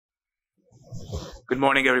Good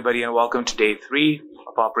morning, everybody, and welcome to Day 3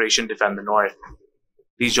 of Operation Defend the North.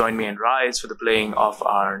 Please join me in rise for the playing of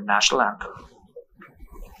our national anthem.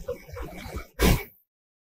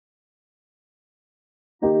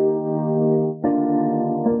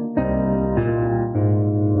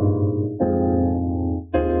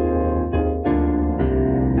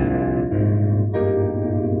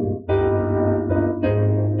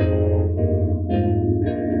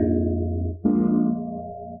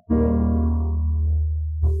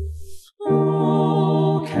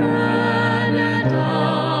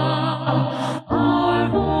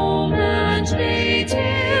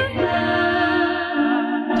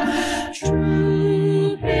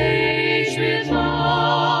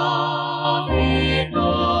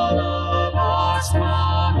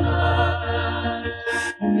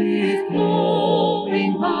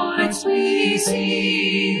 We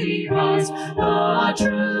see thee rise, the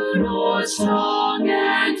true North, strong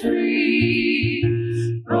and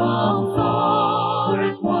free. From far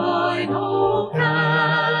and wide, O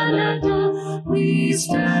Canada, we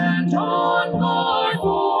stand on guard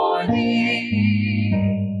for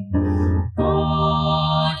thee.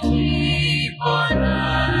 God keep our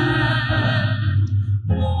land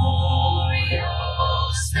glorious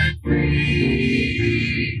and free.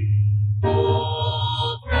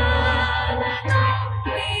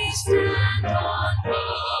 Stand on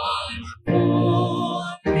guard for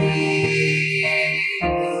thee.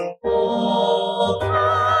 Oh,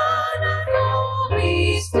 Canada,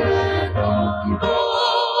 we stand on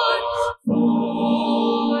guard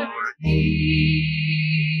for thee.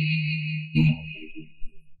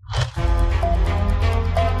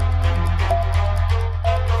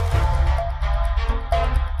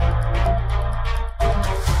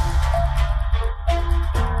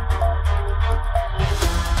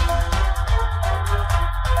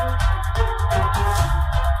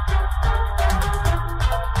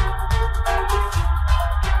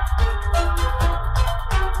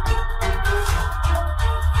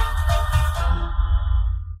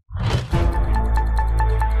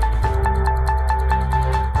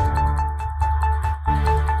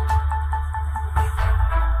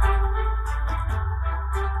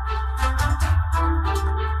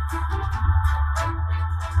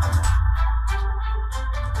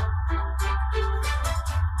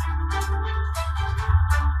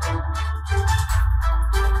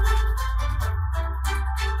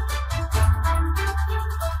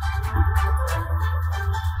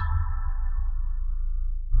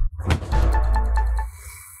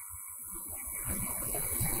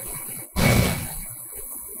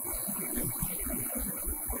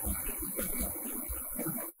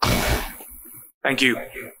 Thank you.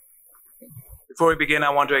 Before we begin, I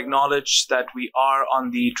want to acknowledge that we are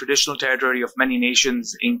on the traditional territory of many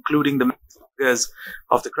nations, including the members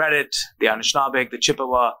of the Credit, the Anishinaabe, the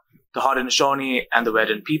Chippewa, the Haudenosaunee, and the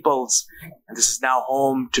Wedden peoples. And this is now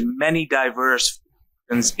home to many diverse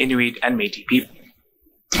Inuit and Métis people.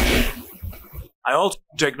 I also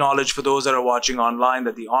want to acknowledge for those that are watching online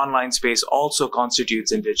that the online space also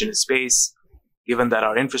constitutes Indigenous space, given that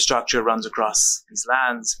our infrastructure runs across these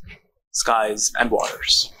lands, skies, and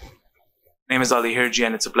waters. My name is Ali Hirji,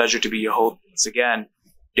 and it's a pleasure to be your host once again,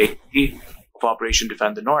 Day 3 of Operation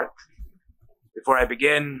Defend the North. Before I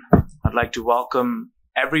begin, I'd like to welcome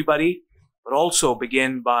everybody, but also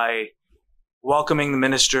begin by welcoming the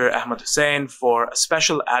Minister Ahmed Hussain for a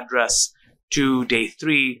special address to Day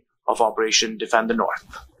 3 of Operation Defend the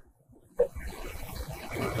North.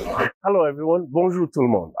 Hello everyone, bonjour tout le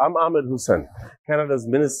monde. I'm Ahmed Hussain, Canada's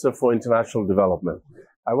Minister for International Development.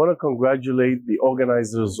 I want to congratulate the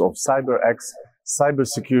organizers of CyberX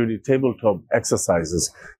cybersecurity tabletop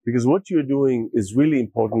exercises, because what you're doing is really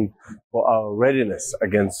important for our readiness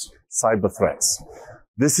against cyber threats.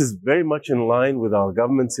 This is very much in line with our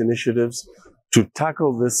government's initiatives to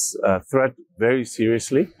tackle this threat very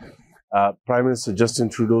seriously. Prime Minister Justin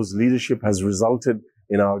Trudeau's leadership has resulted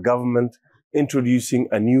in our government introducing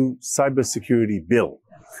a new cybersecurity bill.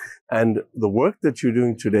 And the work that you're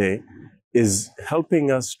doing today is helping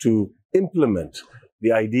us to implement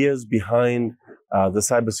the ideas behind the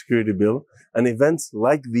cybersecurity bill. And events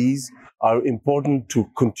like these are important to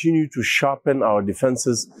continue to sharpen our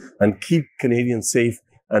defenses and keep Canadians safe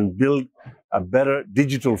and build a better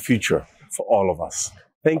digital future for all of us.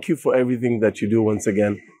 Thank you for everything that you do once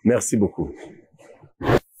again. Merci beaucoup.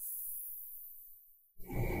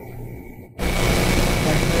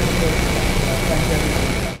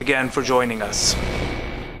 Again for joining us.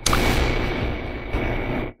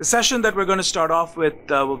 The session that we're going to start off with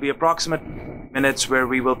will be approximate minutes, where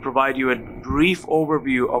we will provide you a brief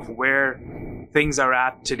overview of where things are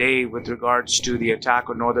at today with regards to the attack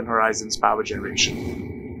on Northern Horizon's power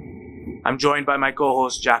generation. I'm joined by my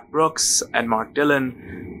co-hosts Jack Brooks and Mark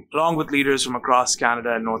Dillon, along with leaders from across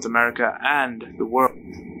Canada and North America and the world.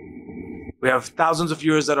 We have thousands of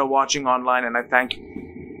viewers that are watching online, and I thank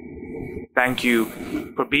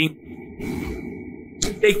you for being.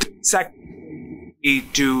 Take a second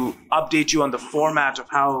to update you on the format of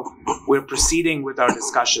how we're proceeding with our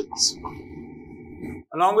discussions.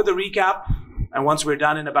 Along with the recap, and once we're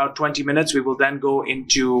done in about 20 minutes, we will then go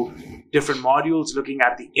into different modules looking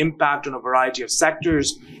at the impact on a variety of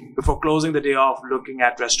sectors before closing the day off, looking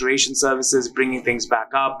at restoration services, bringing things back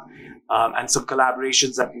up, and some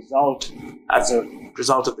collaborations that result as a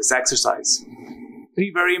result of this exercise.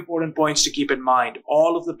 Three very important points to keep in mind.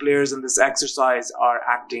 All of the players in this exercise are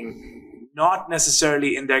acting not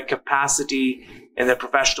necessarily in their capacity in their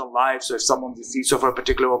professional life. So if someone's a CISO for a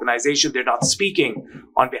particular organization, they're not speaking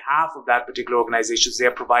on behalf of that particular organization. They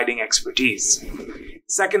are providing expertise.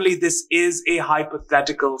 Secondly, this is a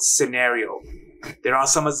hypothetical scenario. There are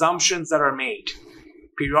some assumptions that are made.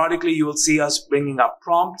 Periodically, you will see us bringing up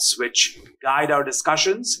prompts which guide our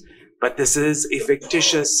discussions, but this is a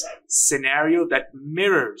fictitious scenario that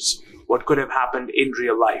mirrors what could have happened in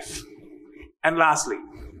real life. And lastly,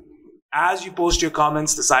 as you post your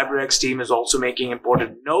comments, the CyberX team is also making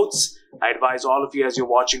important notes. I advise all of you as you're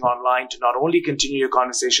watching online to not only continue your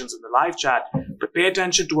conversations in the live chat, but pay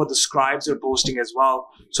attention to what the scribes are posting as well,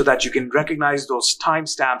 so that you can recognize those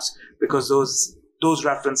timestamps, because those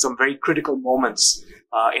reference some very critical moments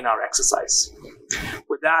in our exercise.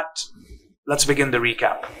 With that, let's begin the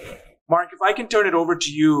recap. Mark, if I can turn it over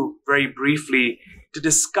to you very briefly to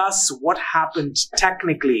discuss what happened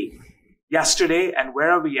technically yesterday and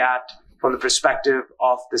where are we at from the perspective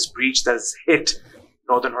of this breach that has hit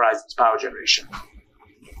Northern Horizon's power generation.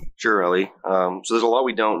 Sure, Ellie. So there's a lot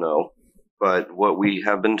we don't know, but what we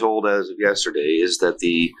have been told as of yesterday is that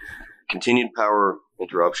the continued power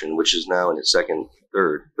interruption, which is now in its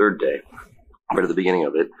third day, right at the beginning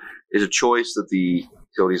of it, is a choice that the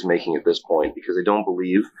utility is making at this point because they don't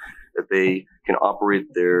believe that they can operate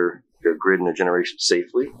their grid and their generation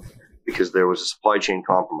safely, because there was a supply chain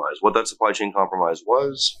compromise. What that supply chain compromise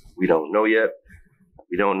was, we don't know yet.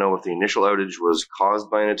 We don't know if the initial outage was caused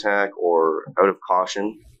by an attack or out of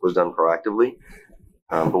caution was done proactively.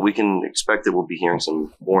 But we can expect that we'll be hearing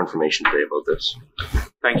some more information today about this.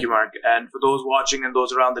 Thank you, Mark. And for those watching and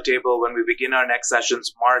those around the table, when we begin our next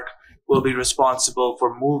sessions, Mark will be responsible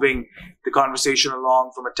for moving the conversation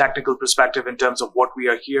along from a technical perspective in terms of what we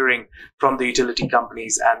are hearing from the utility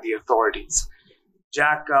companies and the authorities.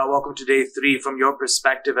 Jack, welcome to day 3. From your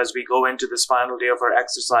perspective, as we go into this final day of our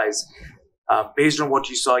exercise, based on what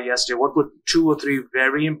you saw yesterday, what were 2 or 3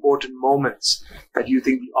 very important moments that you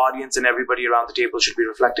think the audience and everybody around the table should be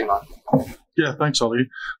reflecting on? Yeah, thanks, Ali.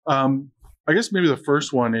 I guess maybe the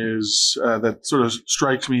first one is that sort of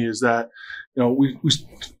strikes me is that, we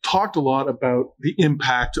talked a lot about the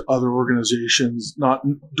impact to other organizations not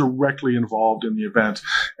directly involved in the event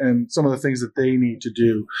and some of the things that they need to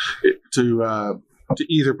do to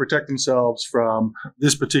either protect themselves from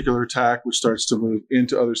this particular attack, which starts to move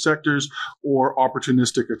into other sectors, or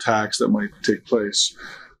opportunistic attacks that might take place.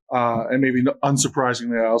 And maybe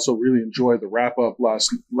unsurprisingly, I also really enjoyed the wrap-up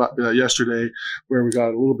yesterday, where we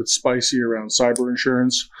got a little bit spicy around cyber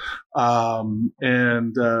insurance.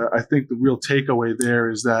 And I think the real takeaway there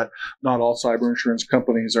is that not all cyber insurance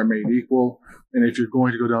companies are made equal. And if you're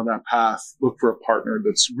going to go down that path, look for a partner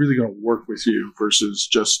that's really going to work with you versus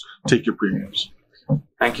just take your premiums.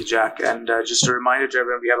 Thank you, Jack. And just a reminder to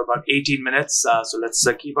everyone, we have about 18 minutes. So let's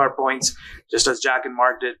keep our points, just as Jack and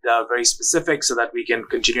Mark did, very specific so that we can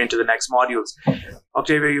continue into the next modules.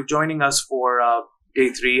 Octavia, you're joining us for day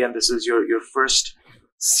 3, and this is your first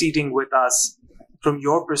seating with us. From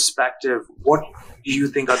your perspective, what do you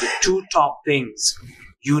think are the 2 top things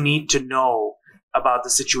you need to know about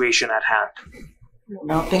the situation at hand?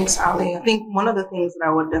 No, thanks, Ali. I think one of the things that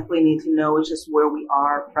I would definitely need to know is just where we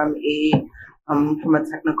are from a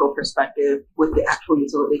technical perspective with the actual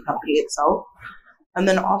utility company itself. And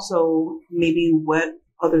then also maybe what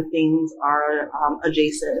other things are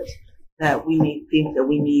adjacent that we may think that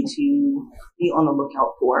we need to be on the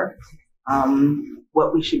lookout for,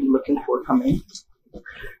 what we should be looking for coming.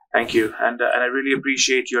 Thank you. And I really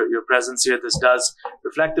appreciate your presence here. This does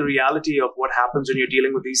reflect the reality of what happens when you're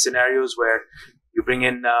dealing with these scenarios where you bring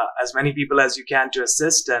in as many people as you can to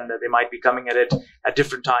assist, and they might be coming at it at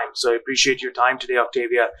different times. So I appreciate your time today,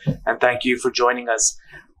 Octavia, and thank you for joining us.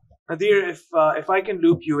 Nadir, if I can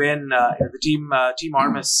loop you in, the team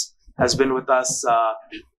Armis has been with us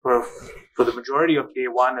for the majority of day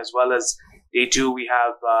 1, as well as Day 2, we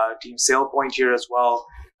have Team SailPoint here as well.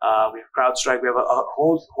 We have CrowdStrike. We have a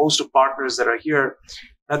whole host of partners that are here.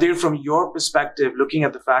 Nadir, from your perspective, looking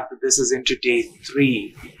at the fact that this is into Day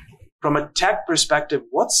 3, from a tech perspective,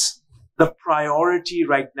 what's the priority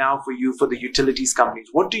right now for you, for the utilities companies?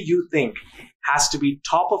 What do you think has to be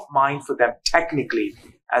top of mind for them technically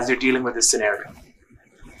as they're dealing with this scenario?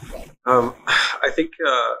 I think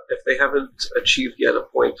if they haven't achieved yet a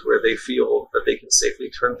point where they feel that they can safely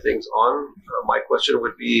turn things on, my question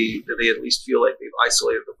would be, do they at least feel like they've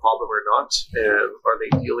isolated the problem or not? And are they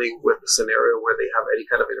dealing with a scenario where they have any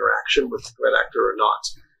kind of interaction with the threat actor or not?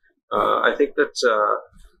 I think that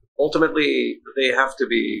ultimately they have to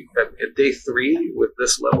be at Day 3 with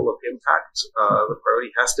this level of impact. The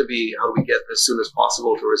priority has to be, how do we get as soon as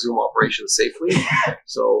possible to resume operations safely?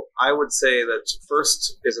 So I would say that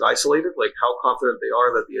first, is it isolated? Like how confident they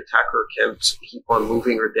are that the attacker can't keep on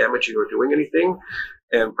moving or damaging or doing anything?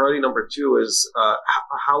 And priority number 2 is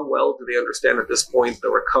how well do they understand at this point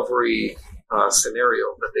the recovery scenario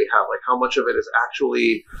that they have? Like how much of it is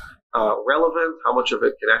actually relevant, how much of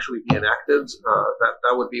it can actually be enacted?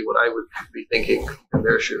 That would be what I would be thinking in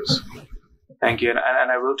their shoes. Thank you, and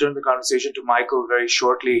I will turn the conversation to Michael very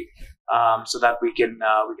shortly, so that we can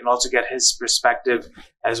also get his perspective,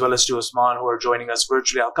 as well as to Osman, who are joining us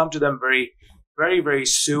virtually. I'll come to them very, very, very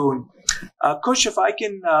soon. Kush, if I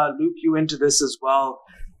can loop you into this as well.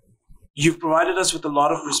 You've provided us with a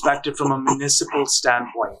lot of perspective from a municipal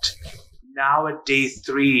standpoint. Now at Day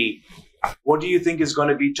 3, what do you think is going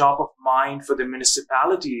to be top of mind for the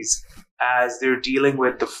municipalities as they're dealing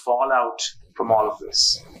with the fallout from all of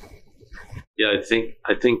this? Yeah, I think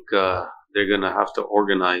they're going to have to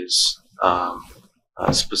organize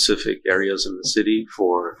specific areas in the city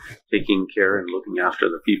for taking care and looking after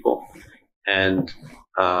the people, and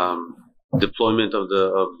deployment of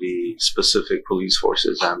the specific police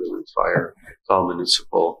forces, ambulance, fire, it's all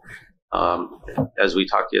municipal. As we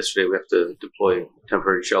talked yesterday, we have to deploy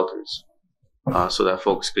temporary shelters so that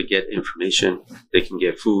folks could get information, they can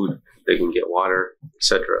get food, they can get water,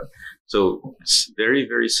 etc. So it's very,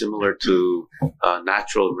 very similar to a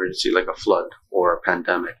natural emergency like a flood or a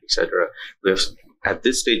pandemic, etc. At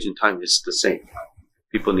this stage in time, it's the same.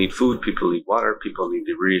 People need food, people need water, people need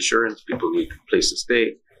the reassurance, people need a place to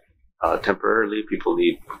stay temporarily, people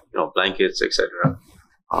need blankets, etc.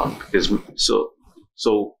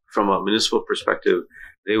 So from a municipal perspective,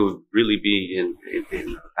 they would really be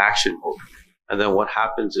in action mode. And then what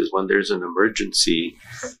happens is when there's an emergency,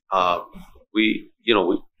 we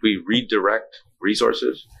redirect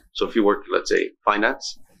resources. So if you work, let's say,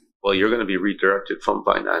 finance, well, you're going to be redirected from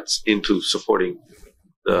finance into supporting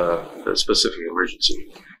the specific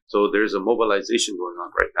emergency. So there's a mobilization going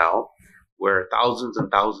on right now where thousands and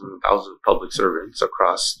thousands and thousands of public servants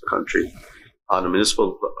across the country,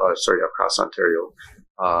 across Ontario,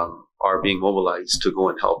 are being mobilized to go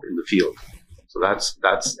and help in the field. So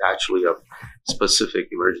that's actually a specific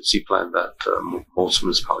emergency plan that most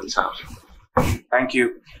municipalities have. Thank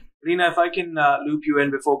you. Lena, if I can loop you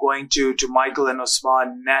in before going to Michael and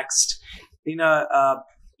Osman next. Lena,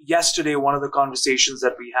 yesterday, one of the conversations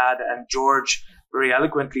that we had, and George very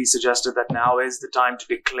eloquently suggested that now is the time to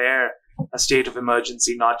declare a state of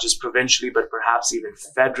emergency, not just provincially, but perhaps even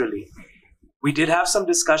federally. We did have some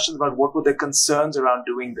discussions about what were the concerns around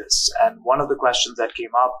doing this. And one of the questions that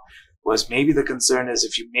came up was maybe the concern is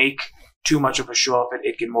if you make too much of a show of it,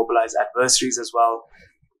 it can mobilize adversaries as well.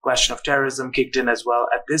 Question of terrorism kicked in as well.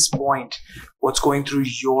 At this point, what's going through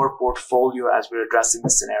your portfolio as we're addressing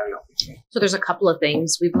this scenario? So there's a couple of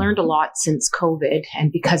things. We've learned a lot since COVID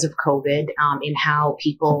and because of COVID in how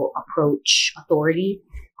people approach authority.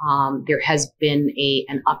 There has been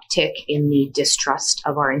an uptick in the distrust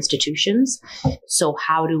of our institutions. So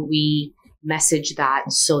how do we message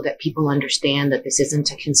that so that people understand that this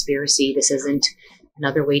isn't a conspiracy, this isn't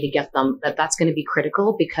another way to get them, that's going to be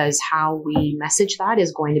critical, because how we message that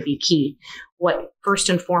is going to be key. What first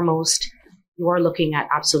and foremost, you are looking at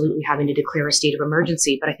absolutely having to declare a state of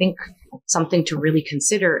emergency. But I think something to really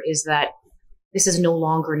consider is that this is no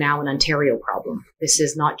longer now an Ontario problem. This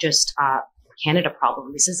is not just a Canada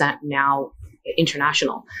problem. This is now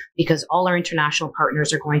international, because all our international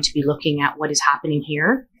partners are going to be looking at what is happening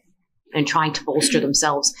here and trying to bolster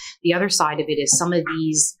themselves. The other side of it is some of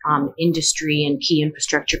these industry and key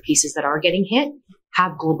infrastructure pieces that are getting hit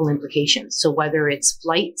have global implications. So whether it's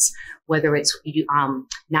flights, whether it's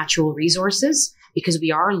natural resources, because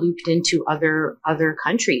we are looped into other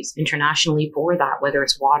countries internationally for that, whether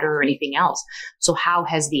it's water or anything else. So how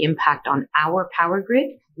has the impact on our power grid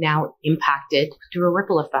now impacted through a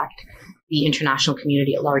ripple effect the international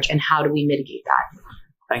community at large, and how do we mitigate that?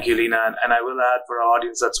 Thank you, Lena. And I will add for our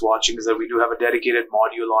audience that's watching is that we do have a dedicated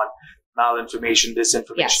module on malinformation,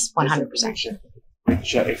 disinformation. Yes, 100%. disinformation,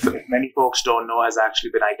 which, if many folks don't know, has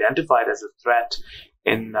actually been identified as a threat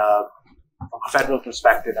in from a federal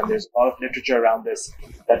perspective. And there's a lot of literature around this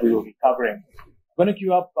that we will be covering. I'm going to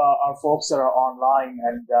queue up our folks that are online.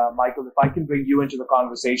 And Michael, if I can bring you into the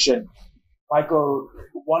conversation. Michael,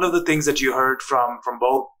 one of the things that you heard from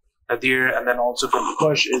both Nadir and then also from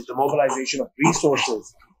Push is the mobilization of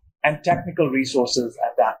resources and technical resources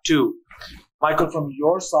at that too. Michael, from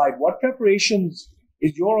your side, what preparations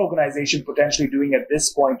is your organization potentially doing at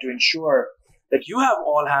this point to ensure that you have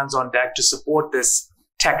all hands on deck to support this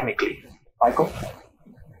technically? Michael?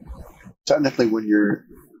 Technically, when you're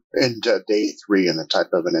into day 3 in the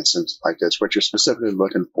type of an instance like this, what you're specifically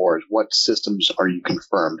looking for is what systems are you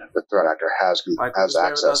confirmed the threat actor has Michael, has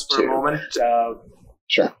access for to. a moment.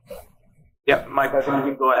 Sure. Yeah, Michael, you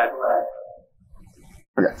can go ahead.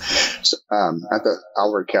 Okay. So,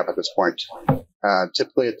 I'll recap at this point.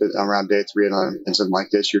 Typically, around day 3 in an incident like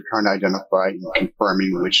this, you're trying to identify and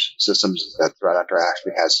confirming which systems that threat actor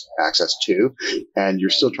actually has access to, and you're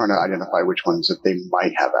still trying to identify which ones that they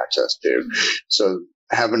might have access to. So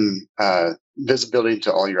having visibility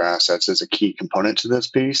to all your assets is a key component to this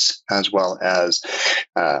piece, as well as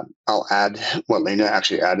I'll add what Lena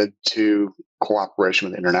actually added to cooperation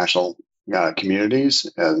with international communities.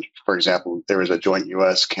 For example, there is a joint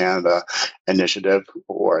U.S.-Canada initiative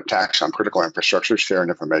or attacks on critical infrastructure, sharing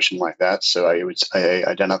information like that. So I would say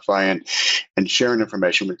identifying and sharing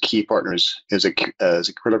information with key partners is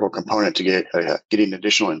a critical component to getting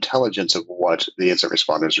additional intelligence of what the incident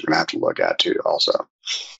responders are going to have to look at too also.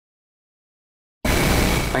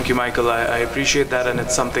 Thank you, Michael. I appreciate that, and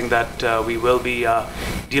it's something that we will be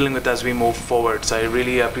dealing with as we move forward. So I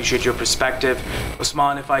really appreciate your perspective.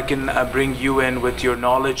 Usman, if I can bring you in with your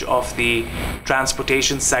knowledge of the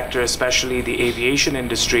transportation sector, especially the aviation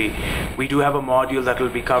industry, we do have a module that will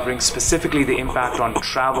be covering specifically the impact on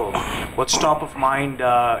travel. What's top of mind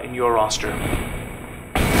in your roster?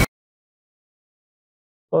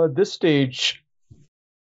 Well, at this stage,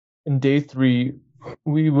 in day 3,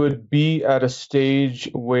 we would be at a stage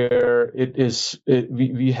where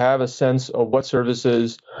we have a sense of what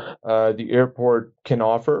services the airport can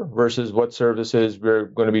offer versus what services we're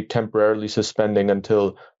going to be temporarily suspending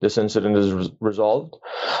until this incident is resolved.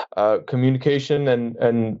 Communication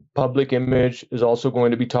and public image is also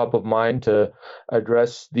going to be top of mind to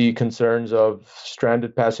address the concerns of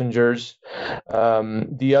stranded passengers.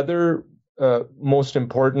 The other most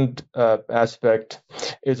important aspect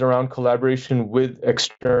is around collaboration with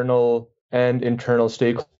external and internal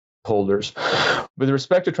stakeholders. With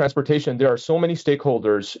respect to transportation, there are so many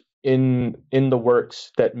stakeholders in the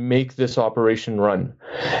works that make this operation run.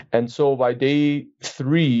 And so by day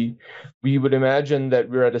 3, we would imagine that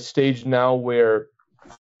we're at a stage now where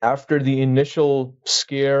after the initial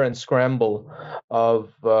scare and scramble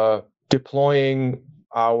of deploying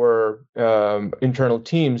our internal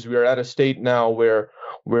teams, we are at a state now where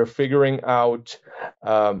we're figuring out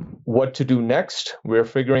what to do next. We're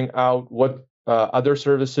figuring out what other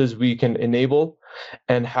services we can enable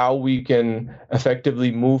and how we can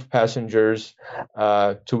effectively move passengers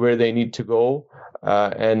to where they need to go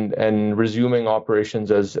and resuming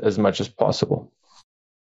operations as much as possible.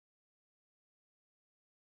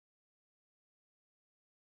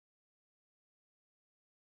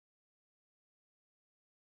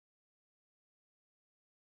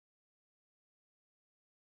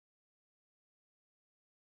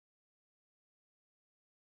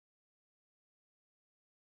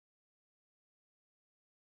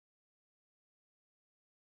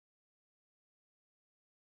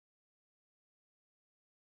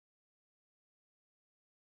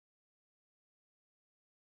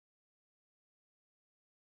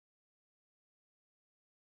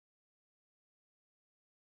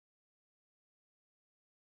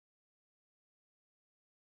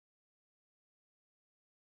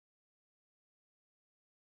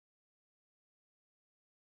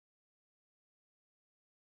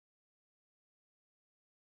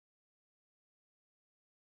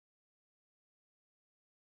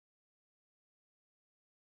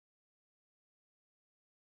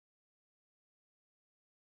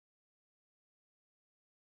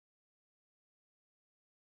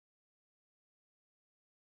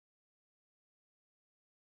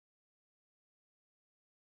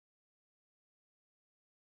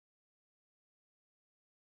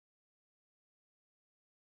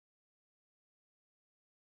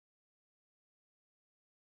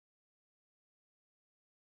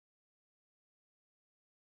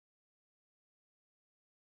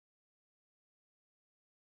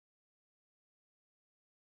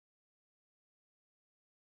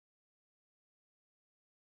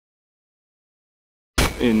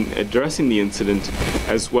 in addressing the incident,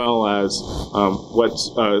 as well as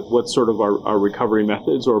what sort of our recovery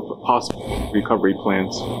methods or possible recovery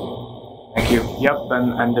plans. Thank you. Yep,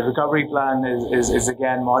 and the recovery plan is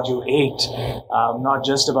again module 8, not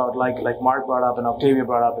just about like Mark brought up and Octavia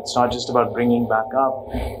brought up. It's not just about bringing back up,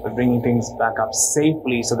 but bringing things back up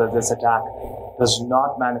safely so that this attack does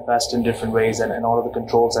not manifest in different ways, and all of the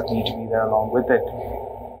controls that need to be there along with it.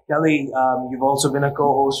 Kelly, you've also been a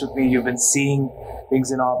co-host with me. You've been seeing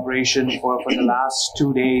things in operation for the last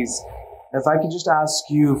 2 days. If I could just ask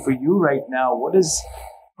you, for you right now, what is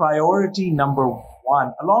priority number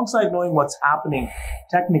 1, alongside knowing what's happening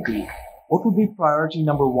technically, what would be priority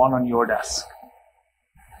number 1 on your desk?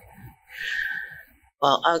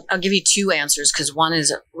 Well, I'll give you 2 answers, because one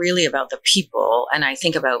is really about the people, and I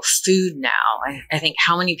think about food now. I think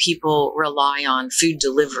how many people rely on food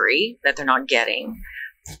delivery that they're not getting.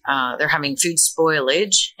 They're having food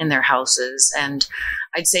spoilage in their houses. And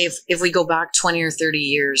I'd say if we go back 20 or 30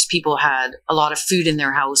 years, people had a lot of food in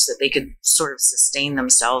their house that they could sort of sustain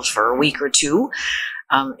themselves for a week or 2.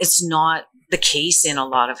 It's not the case in a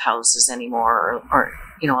lot of houses anymore, or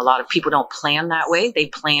a lot of people don't plan that way. They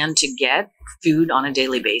plan to get food on a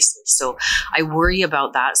daily basis. So I worry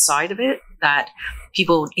about that side of it, that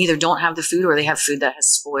people either don't have the food or they have food that has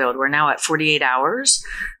spoiled. We're now at 48 hours.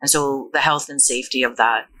 And so the health and safety of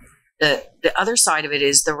that. The other side of it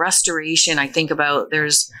is the restoration. I think about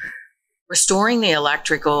there's restoring the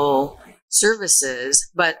electrical services,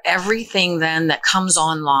 but everything then that comes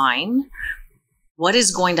online, what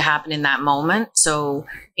is going to happen in that moment? So,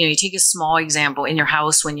 you take a small example in your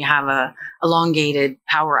house when you have a elongated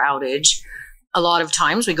power outage. A lot of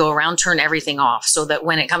times we go around, turn everything off so that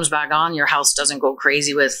when it comes back on, your house doesn't go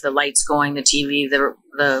crazy with the lights going, the TV,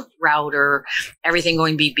 the router, everything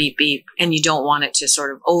going beep, beep, beep. And you don't want it to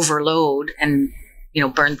sort of overload and,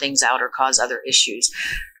 burn things out or cause other issues.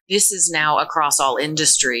 This is now across all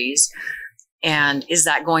industries. And is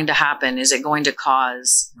that going to happen? Is it going to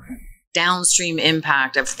cause downstream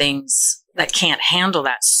impact of things that can't handle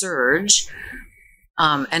that surge?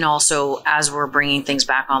 And also, as we're bringing things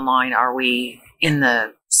back online, are we in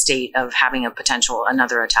the state of having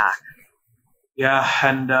another attack? Yeah,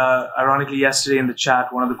 and ironically, yesterday in the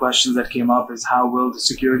chat, one of the questions that came up is how will the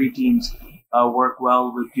security teams work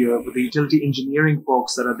well with the utility engineering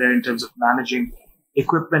folks that are there in terms of managing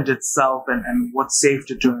equipment itself and what's safe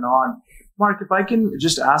to turn on. Mark, if I can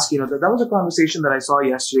just ask, that was a conversation that I saw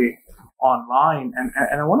yesterday online,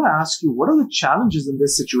 and I want to ask you, what are the challenges in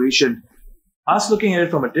this situation? Us looking at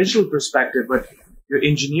it from a digital perspective, but your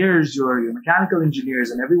engineers, your mechanical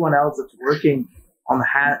engineers, and everyone else that's working on the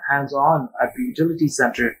hands-on at the utility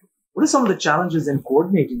center, what are some of the challenges in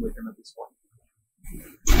coordinating with them at this point?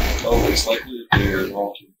 Well, it's likely that their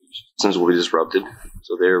systems will be disrupted.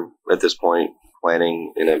 So they're, at this point,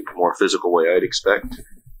 planning in a more physical way, I'd expect.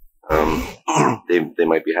 They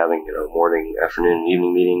might be having morning, afternoon, and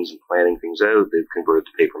evening meetings and planning things out. They've converted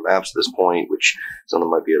to paper maps at this point, which some of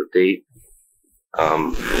them might be out of date.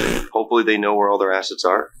 Hopefully they know where all their assets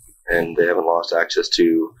are and they haven't lost access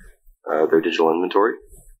to their digital inventory.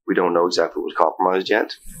 We don't know exactly what was compromised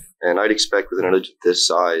yet. And I'd expect with an outage of this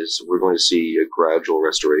size, we're going to see a gradual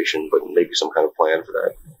restoration, but maybe some kind of plan for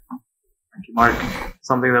that. Thank you, Mark.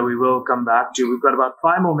 Something that we will come back to. We've got about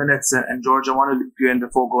 5 more minutes. And George, I want to loop you in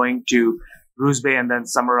before going to Bruce Bay and then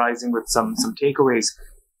summarizing with some takeaways.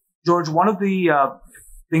 George, one of the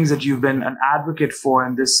things that you've been an advocate for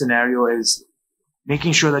in this scenario is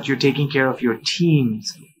making sure that you're taking care of your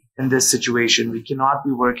teams in this situation. We cannot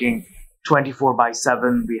be working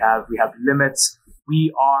 24/7. We have limits.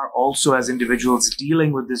 We are also, as individuals,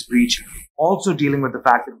 dealing with this breach, also dealing with the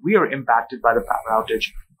fact that we are impacted by the power outage.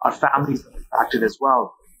 Our families are impacted as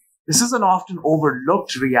well. This is an often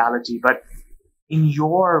overlooked reality, but in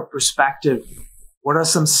your perspective, what are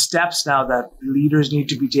some steps now that leaders need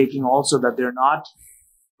to be taking also, that they're not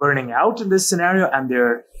burning out in this scenario and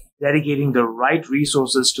they're dedicating the right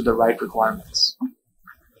resources to the right requirements?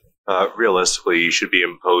 Realistically, you should be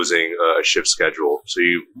imposing a shift schedule. So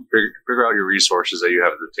you figure out your resources that you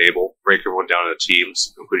have at the table, break everyone down into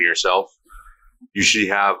teams, including yourself. You should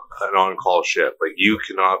have an on-call shift. Like, you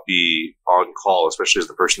cannot be on call, especially as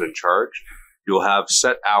the person in charge. You'll have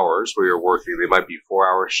set hours where you're working. They might be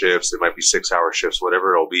 4-hour shifts. They might be 6-hour shifts,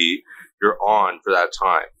 whatever it'll be. You're on for that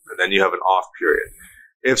time. And then you have an off period.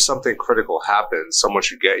 If something critical happens, someone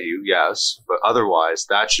should get you, yes. But otherwise,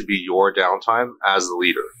 that should be your downtime as the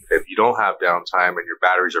leader. If you don't have downtime and your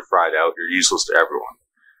batteries are fried out, you're useless to everyone.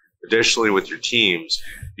 Additionally, with your teams,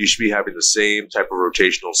 you should be having the same type of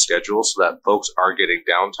rotational schedule so that folks are getting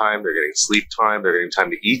downtime, they're getting sleep time, they're getting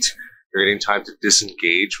time to eat, They're getting time to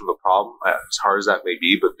disengage from the problem, as hard as that may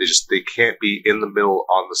be, but they can't be in the middle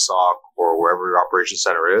on the SOC or wherever your operations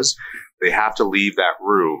center is. They have to leave that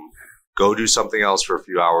room, go do something else for a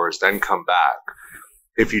few hours, then come back.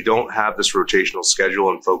 If you don't have this rotational schedule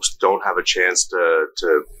and folks don't have a chance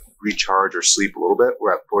to recharge or sleep a little bit,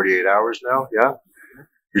 we're at 48 hours now, yeah?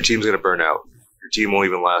 Your team's going to burn out. Your team won't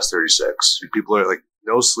even last 36. People are like,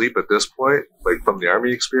 no sleep at this point, like from the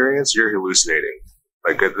Army experience, you're hallucinating.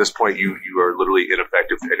 Like at this point, you are literally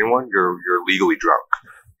ineffective to anyone. You're legally drunk.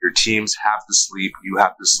 Your teams have to sleep. You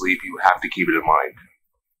have to sleep. You have to keep it in mind.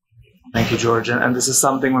 Thank you, George. And this is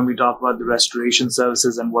something when we talk about the restoration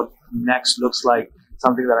services and what next looks like,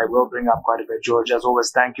 something that I will bring up quite a bit. George, as always,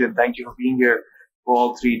 thank you. And thank you for being here for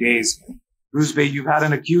all 3 days. Bruce Bay, you've had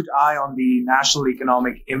an acute eye on the national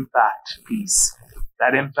economic impact piece.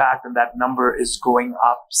 That impact and that number is going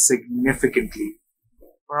up significantly.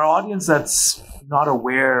 For our audience that's not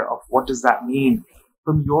aware of what does that mean,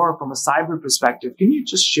 from a cyber perspective, can you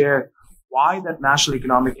just share why that national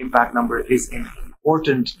economic impact number is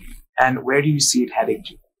important and where do you see it heading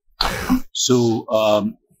to? So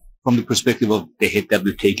from the perspective of the hit that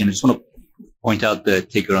we've taken, I just want to point out the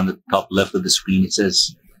ticker on the top left of the screen. It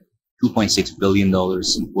says $2.6 billion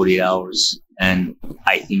in 48 hours. And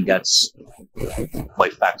I think that's by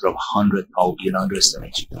a factor of 100, probably an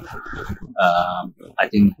underestimation. I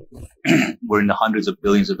think we're in the hundreds of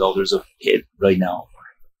billions of dollars of hit right now.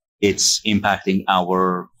 It's impacting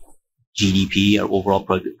our GDP, our overall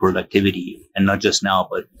productivity, and not just now,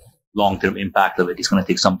 but long-term impact of it. It's going to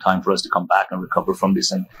take some time for us to come back and recover from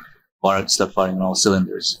this and start firing on all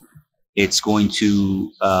cylinders. It's going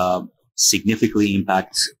to significantly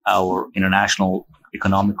impact our international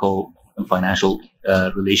economical and financial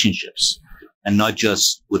relationships, and not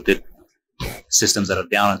just with the systems that are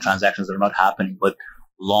down and transactions that are not happening, but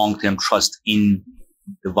long-term trust in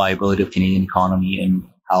the viability of Canadian economy and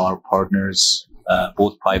how our partners,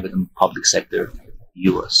 both private and public sector,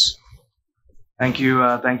 view us. Thank you,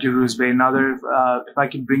 Bruce Bay. Another, if I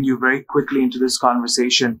can bring you very quickly into this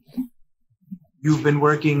conversation, you've been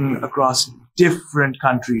working across different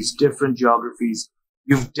countries, different geographies.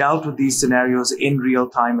 You've dealt with these scenarios in real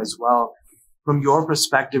time as well. From your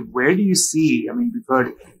perspective, where do you see, I mean, we've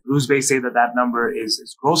heard Bruce Bay say that number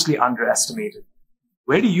is grossly underestimated.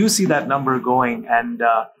 Where do you see that number going? And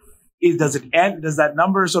does it end? Does that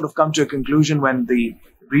number sort of come to a conclusion when the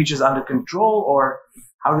breach is under control, or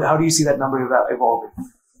how do you see that number evolving?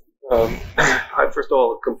 I first of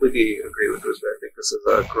all completely agree with Bruce Bay. I think this is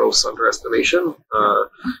a gross underestimation.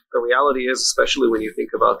 The reality is, especially when you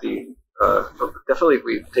think about the definitely if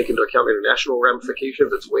we take into account international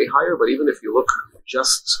ramifications, it's way higher. But even if you look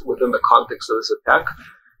just within the context of this attack,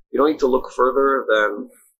 you don't need to look further than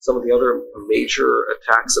some of the other major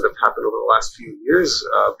attacks that have happened over the last few years,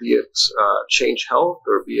 be it Change Health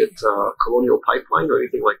or be it Colonial Pipeline or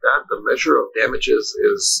anything like that. The measure of damages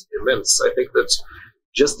is immense. I think that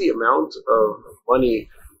just the amount of money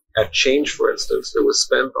at Change, for instance, that was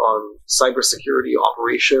spent on cybersecurity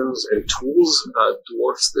operations and tools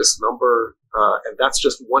dwarfs this number, and that's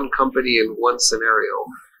just one company in one scenario.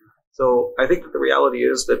 So I think that the reality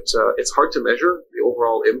is that it's hard to measure the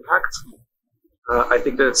overall impact. I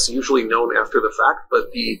think that it's usually known after the fact, but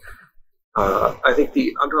I think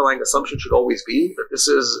the underlying assumption should always be that this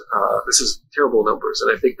is terrible numbers,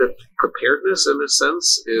 and I think that preparedness in this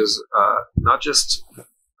sense is not just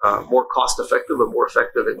more cost effective, but more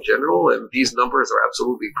effective in general. And these numbers are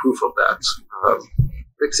absolutely proof of that.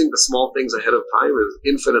 Fixing the small things ahead of time is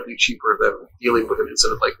infinitely cheaper than dealing with an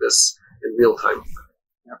incident like this in real time.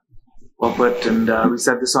 Well put, and we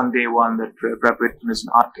said this on day one that preparation is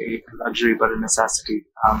not a luxury but a necessity.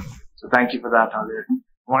 So thank you for that, Javier.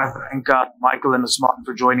 I want to thank Michael and Usman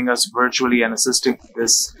for joining us virtually and assisting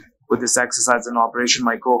with this exercise in operation.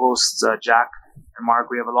 My co-hosts Jack and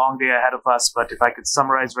Mark, we have a long day ahead of us, but if I could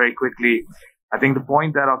summarize very quickly, I think the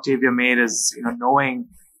point that Octavia made is, knowing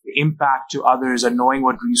the impact to others and knowing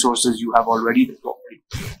what resources you have already deployed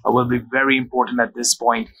will be very important at this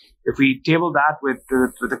point. If we table that with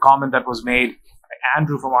the comment that was made by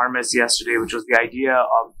Andrew from RMS yesterday, which was the idea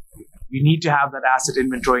of you need to have that asset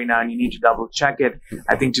inventory now and you need to double check it.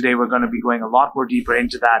 I think today we're going to be going a lot more deeper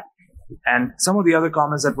into that. And some of the other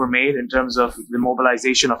comments that were made in terms of the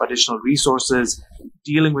mobilization of additional resources,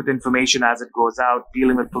 dealing with information as it goes out,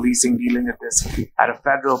 dealing with policing, dealing with this at a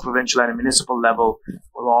federal, provincial, and a municipal level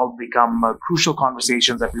will all become crucial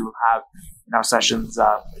conversations that we will have in our sessions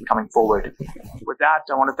coming forward. With that,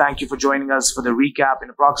 I want to thank you for joining us for the recap. In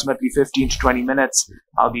approximately 15 to 20 minutes,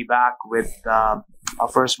 I'll be back with our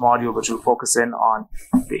first module, which will focus in on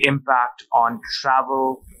the impact on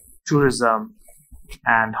travel, tourism,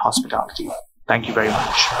 and hospitality. Thank you very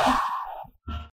much.